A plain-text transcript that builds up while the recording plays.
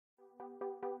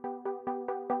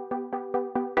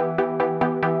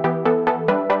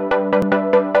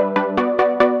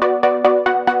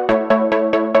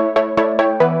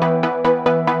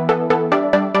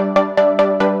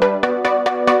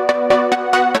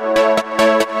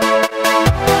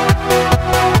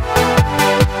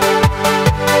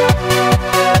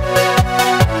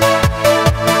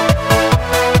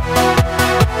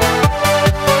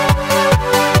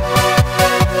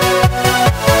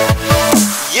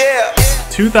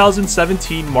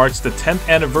2017 marks the 10th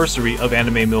anniversary of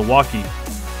Anime Milwaukee.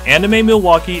 Anime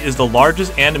Milwaukee is the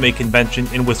largest anime convention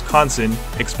in Wisconsin,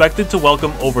 expected to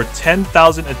welcome over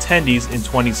 10,000 attendees in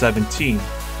 2017.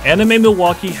 Anime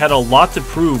Milwaukee had a lot to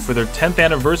prove for their 10th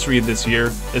anniversary this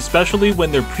year, especially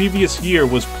when their previous year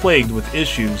was plagued with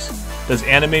issues. Does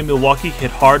Anime Milwaukee hit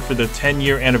hard for their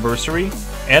 10-year anniversary?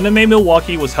 Anime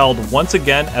Milwaukee was held once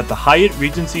again at the Hyatt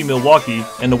Regency Milwaukee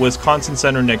and the Wisconsin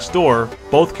Center next door,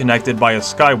 both connected by a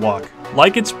skywalk.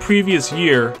 Like its previous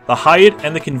year, the Hyatt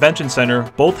and the Convention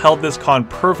Center both held this con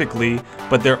perfectly,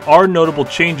 but there are notable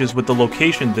changes with the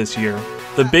location this year.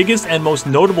 The biggest and most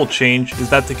notable change is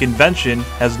that the convention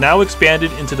has now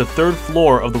expanded into the third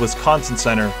floor of the Wisconsin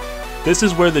Center. This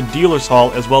is where the dealer's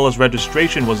hall as well as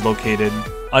registration was located.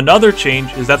 Another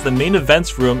change is that the main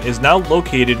events room is now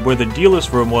located where the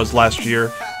dealer's room was last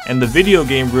year, and the video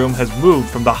game room has moved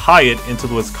from the Hyatt into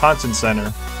the Wisconsin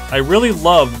Center. I really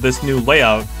love this new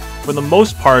layout. For the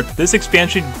most part, this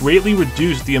expansion greatly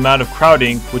reduced the amount of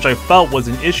crowding, which I felt was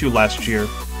an issue last year.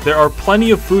 There are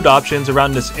plenty of food options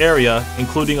around this area,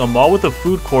 including a mall with a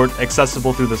food court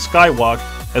accessible through the skywalk,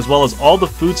 as well as all the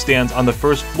food stands on the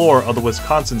first floor of the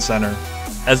Wisconsin Center.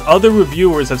 As other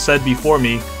reviewers have said before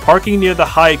me, parking near the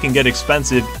Hyatt can get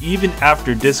expensive even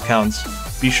after discounts.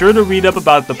 Be sure to read up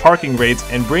about the parking rates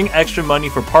and bring extra money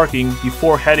for parking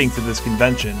before heading to this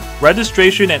convention.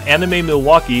 Registration at Anime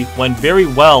Milwaukee went very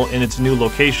well in its new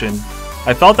location.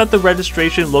 I felt that the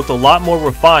registration looked a lot more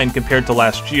refined compared to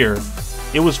last year.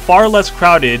 It was far less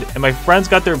crowded, and my friends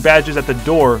got their badges at the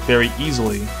door very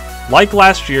easily. Like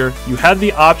last year, you had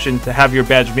the option to have your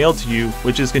badge mailed to you,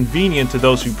 which is convenient to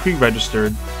those who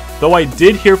pre-registered. Though I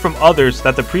did hear from others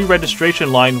that the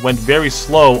pre-registration line went very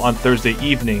slow on Thursday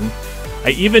evening.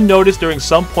 I even noticed during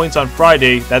some points on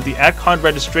Friday that the at-con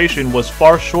registration was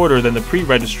far shorter than the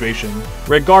pre-registration.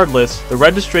 Regardless, the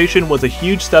registration was a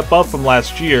huge step up from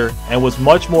last year and was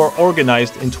much more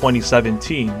organized in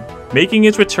 2017. Making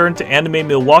its return to Anime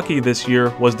Milwaukee this year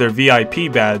was their VIP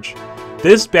badge.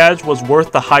 This badge was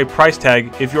worth the high price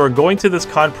tag if you are going to this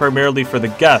con primarily for the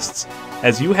guests,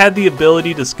 as you had the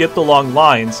ability to skip the long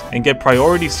lines and get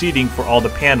priority seating for all the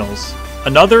panels.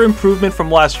 Another improvement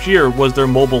from last year was their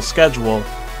mobile schedule.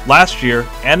 Last year,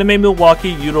 Anime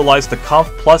Milwaukee utilized the Conf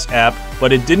Plus app,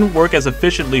 but it didn't work as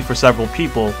efficiently for several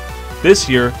people. This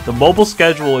year, the mobile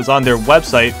schedule is on their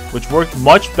website, which worked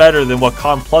much better than what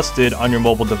Conf Plus did on your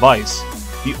mobile device.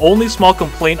 The only small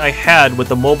complaint I had with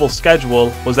the mobile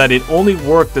schedule was that it only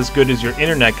worked as good as your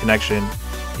internet connection.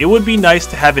 It would be nice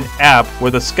to have an app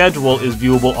where the schedule is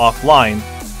viewable offline.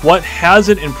 What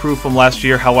hasn't improved from last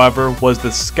year, however, was the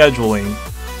scheduling.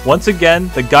 Once again,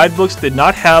 the guidebooks did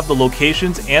not have the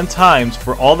locations and times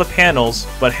for all the panels,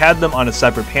 but had them on a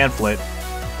separate pamphlet.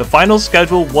 The final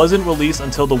schedule wasn't released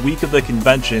until the week of the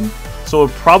convention, so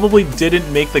it probably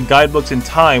didn't make the guidebooks in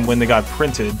time when they got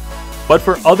printed. But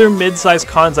for other mid-sized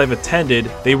cons I've attended,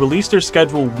 they released their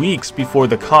schedule weeks before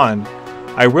the con.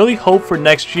 I really hope for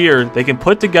next year they can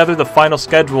put together the final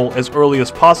schedule as early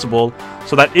as possible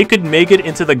so that it could make it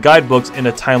into the guidebooks in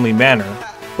a timely manner.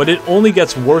 But it only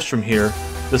gets worse from here.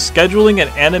 The scheduling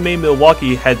at Anime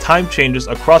Milwaukee had time changes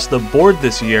across the board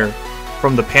this year,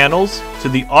 from the panels to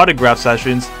the autograph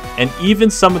sessions and even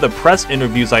some of the press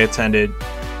interviews I attended.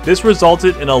 This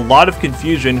resulted in a lot of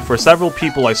confusion for several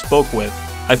people I spoke with.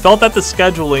 I felt that the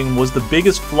scheduling was the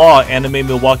biggest flaw Anime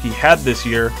Milwaukee had this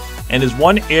year, and is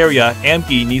one area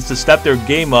AMCI needs to step their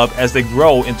game up as they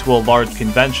grow into a large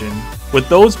convention. With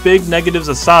those big negatives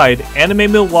aside, Anime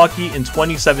Milwaukee in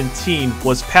 2017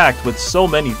 was packed with so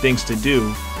many things to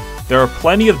do. There are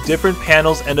plenty of different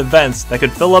panels and events that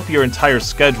could fill up your entire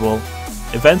schedule.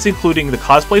 Events including the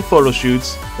cosplay photo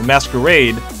shoots, the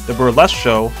masquerade, the burlesque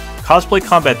show, cosplay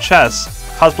combat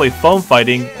chess, cosplay foam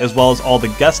fighting, as well as all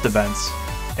the guest events.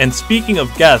 And speaking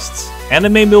of guests,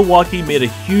 Anime Milwaukee made a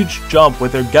huge jump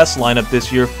with their guest lineup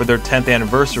this year for their 10th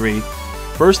anniversary.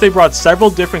 First, they brought several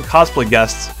different cosplay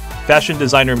guests, fashion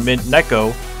designer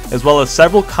Mignogna, as well as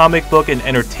several comic book and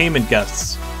entertainment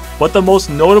guests. But the most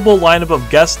notable lineup of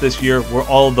guests this year were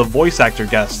all of the voice actor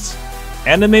guests.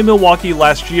 Anime Milwaukee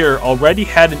last year already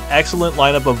had an excellent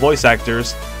lineup of voice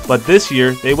actors, but this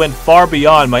year they went far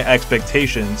beyond my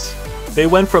expectations. They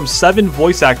went from 7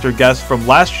 voice actor guests from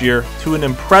last year to an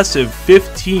impressive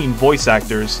 15 voice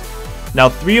actors. Now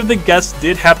 3 of the guests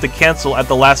did have to cancel at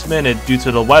the last minute due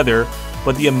to the weather,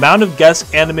 but the amount of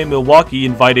guests Anime Milwaukee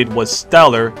invited was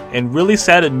stellar and really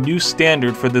set a new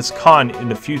standard for this con in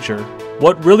the future.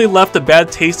 What really left a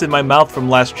bad taste in my mouth from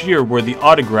last year were the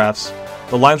autographs.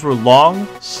 The lines were long,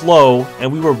 slow,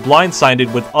 and we were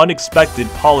blindsided with unexpected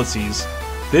policies.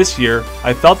 This year,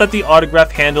 I felt that the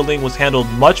autograph handling was handled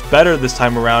much better this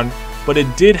time around, but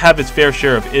it did have its fair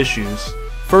share of issues.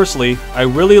 Firstly, I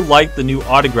really liked the new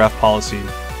autograph policy.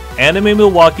 Anime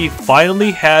Milwaukee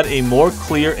finally had a more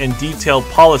clear and detailed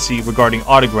policy regarding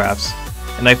autographs,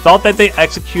 and I felt that they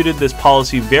executed this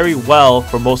policy very well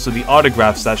for most of the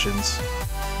autograph sessions.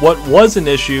 What was an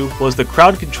issue was the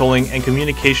crowd controlling and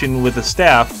communication with the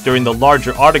staff during the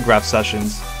larger autograph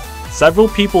sessions. Several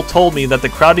people told me that the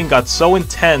crowding got so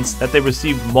intense that they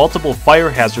received multiple fire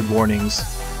hazard warnings.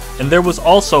 And there was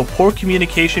also poor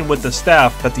communication with the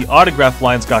staff that the autograph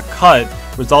lines got cut,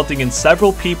 resulting in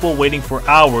several people waiting for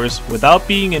hours without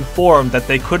being informed that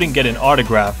they couldn't get an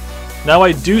autograph. Now,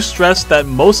 I do stress that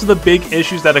most of the big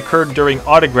issues that occurred during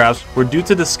autographs were due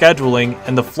to the scheduling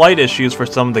and the flight issues for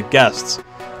some of the guests.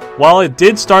 While it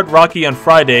did start rocky on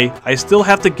Friday, I still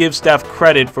have to give staff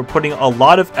credit for putting a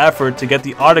lot of effort to get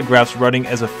the autographs running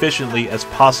as efficiently as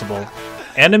possible.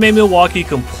 Anime Milwaukee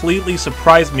completely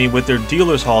surprised me with their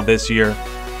dealer's hall this year.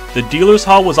 The dealer's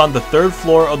hall was on the 3rd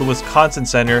floor of the Wisconsin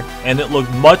Center, and it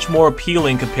looked much more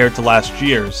appealing compared to last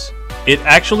year's. It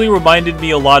actually reminded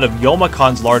me a lot of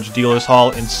Yomacon's large dealer's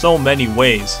hall in so many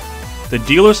ways. The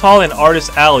dealer's hall and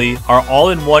Artist Alley are all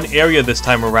in one area this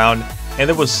time around, and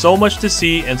there was so much to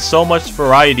see and so much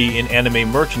variety in anime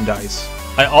merchandise.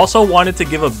 I also wanted to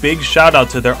give a big shout out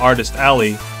to their Artist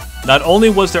Alley. Not only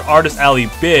was their Artist Alley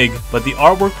big, but the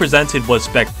artwork presented was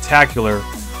spectacular.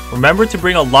 Remember to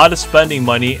bring a lot of spending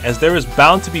money, as there is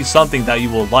bound to be something that you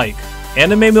will like.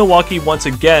 Anime Milwaukee once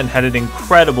again had an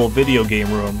incredible video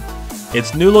game room.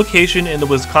 Its new location in the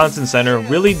Wisconsin Center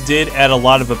really did add a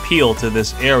lot of appeal to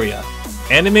this area.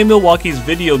 Anime Milwaukee's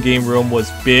video game room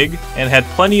was big and had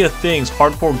plenty of things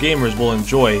hardcore gamers will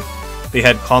enjoy. They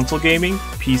had console gaming,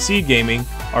 PC gaming,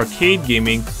 arcade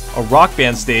gaming, a rock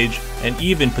band stage, and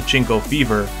even Pachinko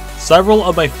Fever. Several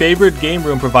of my favorite game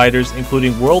room providers,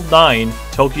 including World 9,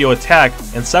 Tokyo Attack,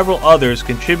 and several others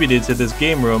contributed to this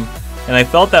game room, and I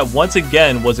felt that once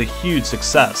again was a huge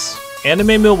success.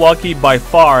 Anime Milwaukee by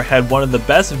far had one of the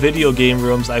best video game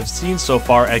rooms I've seen so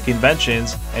far at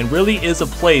conventions, and really is a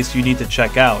place you need to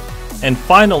check out. And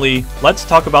finally, let's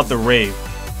talk about the rave.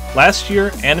 Last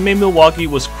year, Anime Milwaukee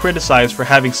was criticized for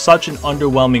having such an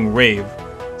underwhelming rave.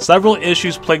 Several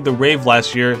issues plagued the rave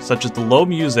last year, such as the low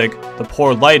music, the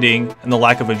poor lighting, and the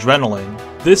lack of adrenaline.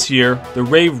 This year, the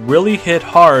rave really hit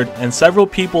hard, and several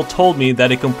people told me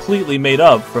that it completely made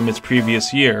up from its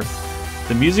previous year.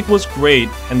 The music was great,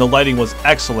 and the lighting was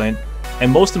excellent, and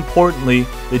most importantly,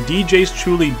 the DJs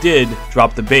truly did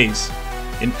drop the bass.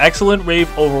 An excellent rave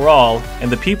overall, and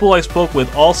the people I spoke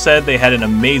with all said they had an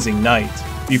amazing night.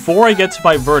 Before I get to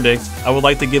my verdict, I would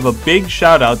like to give a big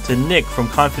shout out to Nick from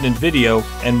Confident Video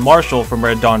and Marshall from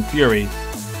Red Dawn Fury.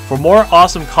 For more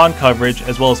awesome con coverage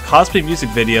as well as cosplay music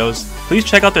videos, please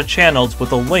check out their channels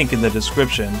with a link in the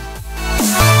description.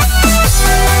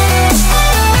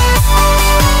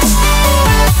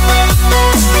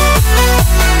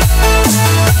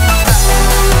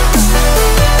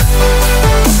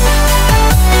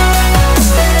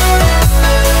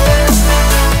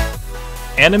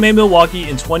 Anime Milwaukee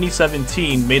in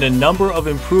 2017 made a number of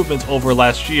improvements over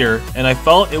last year, and I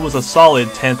felt it was a solid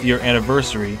 10th year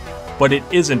anniversary, but it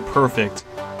isn't perfect.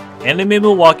 Anime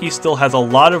Milwaukee still has a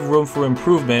lot of room for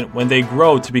improvement when they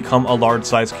grow to become a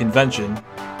large-sized convention.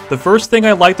 The first thing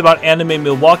I liked about Anime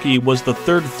Milwaukee was the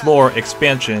 3rd floor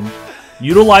expansion.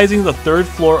 Utilizing the 3rd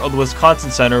floor of the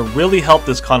Wisconsin Center really helped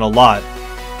this con a lot.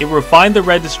 It refined the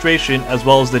registration as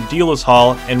well as the dealer's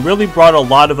hall and really brought a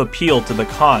lot of appeal to the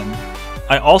con.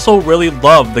 I also really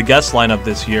loved the guest lineup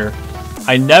this year.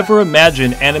 I never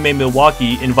imagined Anime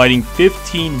Milwaukee inviting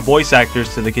 15 voice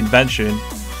actors to the convention.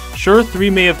 Sure, 3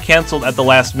 may have cancelled at the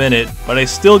last minute, but I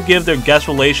still give their guest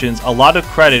relations a lot of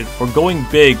credit for going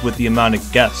big with the amount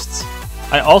of guests.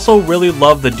 I also really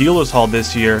loved the dealer's hall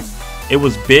this year. It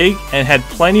was big and had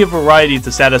plenty of variety to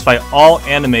satisfy all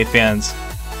anime fans.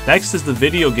 Next is the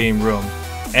video game room.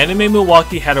 Anime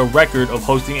Milwaukee had a record of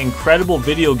hosting incredible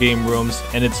video game rooms,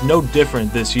 and it's no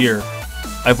different this year.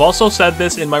 I've also said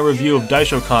this in my review of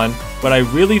DaishoCon, but I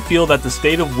really feel that the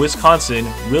state of Wisconsin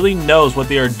really knows what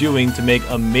they are doing to make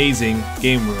amazing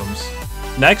game rooms.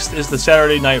 Next is the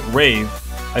Saturday Night Rave.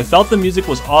 I felt the music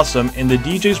was awesome, and the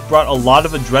DJs brought a lot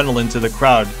of adrenaline to the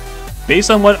crowd. Based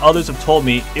on what others have told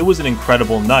me, it was an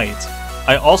incredible night.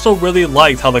 I also really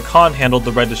liked how the con handled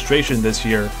the registration this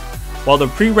year. While the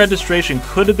pre-registration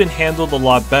could have been handled a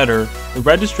lot better, the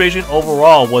registration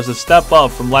overall was a step up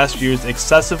from last year's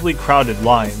excessively crowded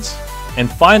lines. And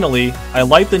finally, I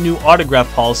like the new autograph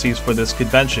policies for this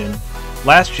convention.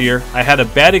 Last year, I had a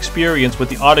bad experience with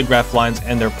the autograph lines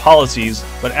and their policies,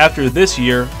 but after this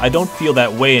year, I don't feel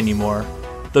that way anymore.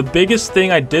 The biggest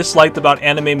thing I disliked about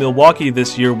Anime Milwaukee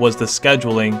this year was the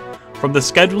scheduling. From the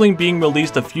scheduling being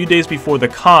released a few days before the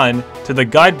con, to the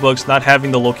guidebooks not having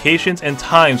the locations and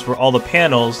times for all the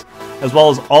panels, as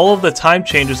well as all of the time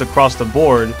changes across the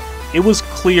board, it was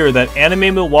clear that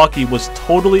Anime Milwaukee was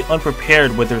totally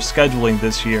unprepared with their scheduling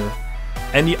this year.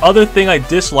 And the other thing I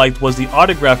disliked was the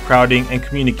autograph crowding and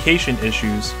communication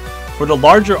issues. For the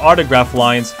larger autograph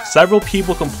lines, several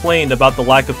people complained about the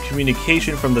lack of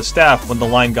communication from the staff when the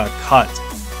line got cut,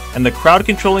 and the crowd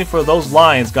controlling for those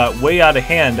lines got way out of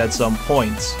hand at some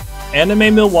points.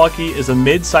 Anime Milwaukee is a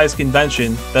mid-sized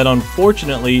convention that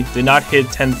unfortunately did not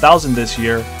hit 10,000 this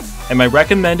year, and my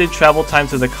recommended travel time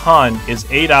to the con is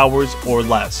 8 hours or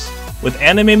less. With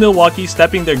Anime Milwaukee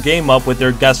stepping their game up with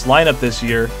their guest lineup this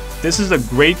year, this is a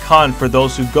great con for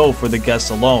those who go for the guests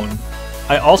alone.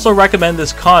 I also recommend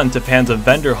this con to fans of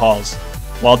vendor halls.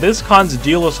 While this con's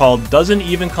dealer's hall doesn't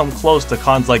even come close to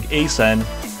cons like ASEN,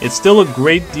 it's still a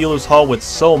great dealer's hall with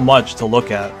so much to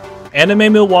look at.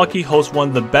 Anime Milwaukee hosts one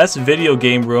of the best video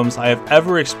game rooms I have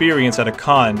ever experienced at a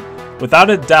con.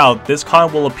 Without a doubt, this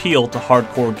con will appeal to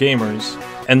hardcore gamers.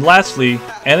 And lastly,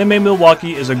 Anime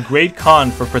Milwaukee is a great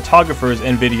con for photographers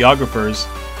and videographers.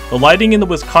 The lighting in the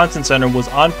Wisconsin Center was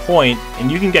on point, and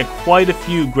you can get quite a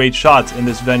few great shots in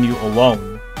this venue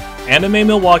alone. Anime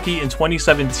Milwaukee in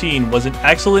 2017 was an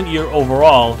excellent year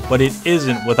overall, but it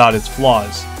isn't without its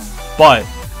flaws. But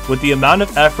with the amount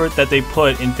of effort that they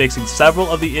put in fixing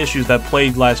several of the issues that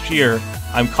plagued last year,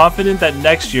 I'm confident that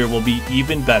next year will be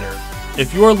even better.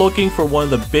 If you are looking for one of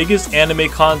the biggest anime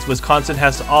cons Wisconsin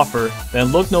has to offer,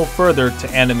 then look no further to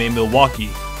Anime Milwaukee.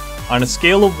 On a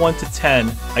scale of 1 to 10,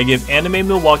 I give Anime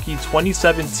Milwaukee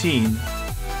 2017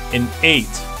 an 8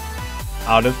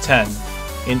 out of 10.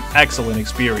 An excellent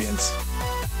experience.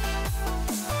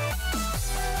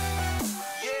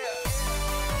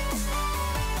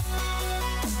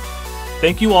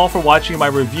 Thank you all for watching my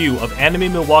review of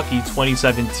Anime Milwaukee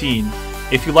 2017.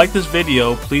 If you like this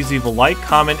video, please leave a like,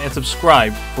 comment, and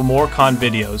subscribe for more con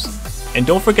videos. And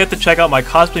don't forget to check out my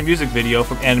cosplay music video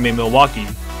from Anime Milwaukee.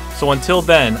 So until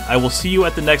then, I will see you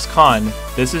at the next con.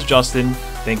 This is Justin.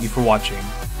 Thank you for watching.